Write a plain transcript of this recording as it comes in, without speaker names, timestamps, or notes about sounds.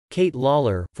Kate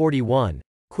Lawler, 41,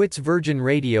 quits Virgin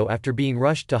Radio after being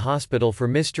rushed to hospital for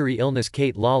mystery illness.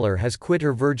 Kate Lawler has quit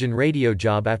her Virgin Radio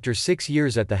job after 6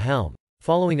 years at the helm,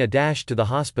 following a dash to the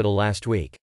hospital last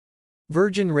week.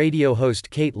 Virgin Radio host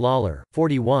Kate Lawler,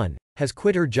 41, has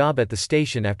quit her job at the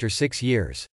station after 6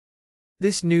 years.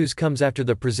 This news comes after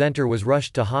the presenter was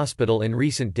rushed to hospital in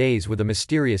recent days with a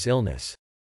mysterious illness.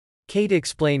 Kate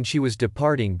explained she was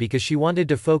departing because she wanted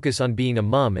to focus on being a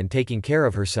mum and taking care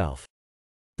of herself.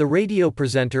 The radio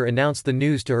presenter announced the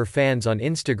news to her fans on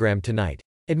Instagram tonight,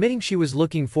 admitting she was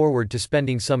looking forward to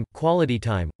spending some quality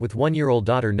time with one-year-old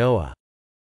daughter Noah.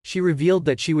 She revealed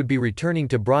that she would be returning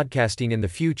to broadcasting in the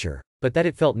future, but that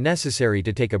it felt necessary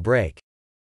to take a break.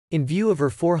 In view of her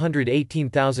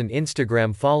 418,000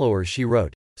 Instagram followers, she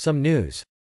wrote, "Some news.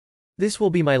 This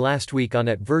will be my last week on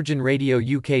at Virgin Radio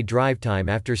UK drive time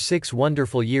after 6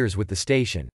 wonderful years with the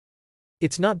station.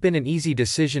 It's not been an easy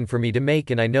decision for me to make,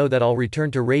 and I know that I'll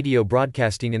return to radio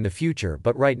broadcasting in the future,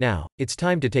 but right now, it's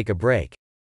time to take a break.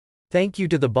 Thank you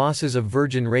to the bosses of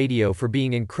Virgin Radio for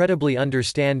being incredibly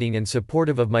understanding and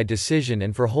supportive of my decision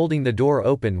and for holding the door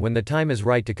open when the time is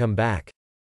right to come back.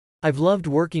 I've loved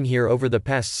working here over the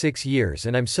past 6 years,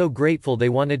 and I'm so grateful they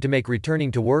wanted to make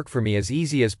returning to work for me as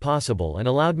easy as possible and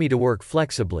allowed me to work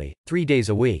flexibly, 3 days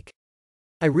a week.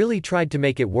 I really tried to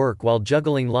make it work while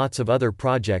juggling lots of other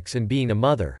projects and being a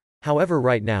mother. However,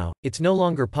 right now, it's no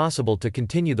longer possible to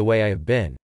continue the way I have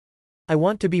been. I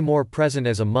want to be more present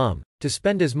as a mum, to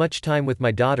spend as much time with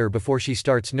my daughter before she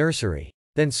starts nursery,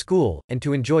 then school, and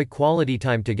to enjoy quality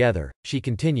time together," she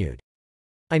continued.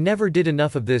 "I never did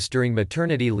enough of this during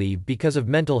maternity leave because of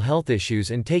mental health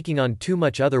issues and taking on too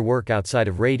much other work outside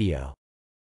of radio.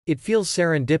 It feels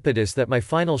serendipitous that my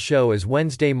final show is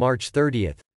Wednesday, March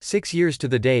 30th, 6 years to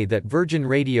the day that Virgin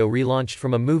Radio relaunched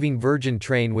from a moving Virgin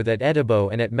train with at Edinburgh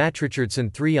and at Matt Richardson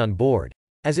 3 on board,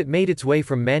 as it made its way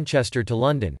from Manchester to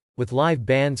London, with live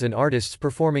bands and artists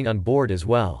performing on board as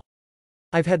well.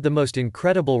 I've had the most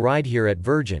incredible ride here at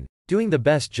Virgin, doing the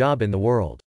best job in the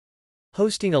world.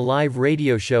 Hosting a live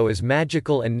radio show is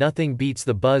magical, and nothing beats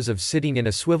the buzz of sitting in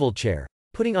a swivel chair,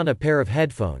 putting on a pair of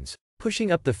headphones,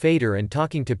 pushing up the fader and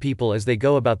talking to people as they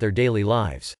go about their daily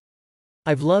lives.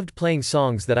 I've loved playing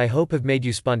songs that I hope have made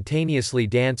you spontaneously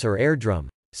dance or air drum,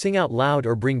 sing out loud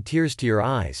or bring tears to your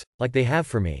eyes, like they have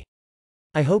for me.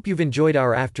 I hope you've enjoyed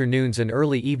our afternoons and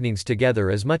early evenings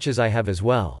together as much as I have as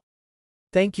well.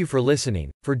 Thank you for listening,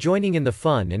 for joining in the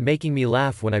fun and making me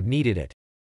laugh when I've needed it."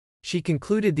 She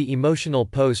concluded the emotional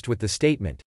post with the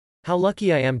statement, "How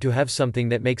lucky I am to have something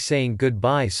that makes saying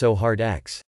goodbye so hard."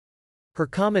 Her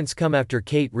comments come after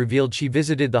Kate revealed she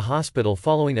visited the hospital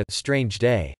following a strange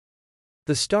day.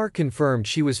 The star confirmed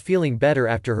she was feeling better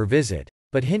after her visit,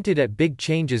 but hinted at big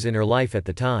changes in her life at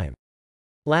the time.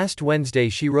 Last Wednesday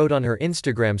she wrote on her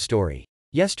Instagram story,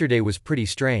 "Yesterday was pretty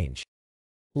strange.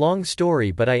 Long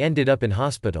story, but I ended up in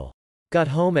hospital. Got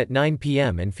home at 9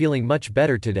 p.m. and feeling much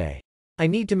better today. I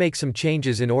need to make some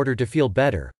changes in order to feel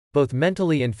better, both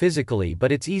mentally and physically,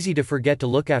 but it's easy to forget to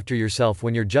look after yourself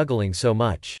when you're juggling so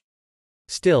much.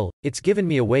 Still, it's given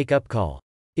me a wake-up call.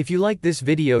 If you like this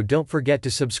video, don't forget to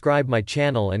subscribe my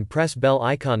channel and press bell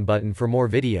icon button for more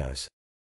videos."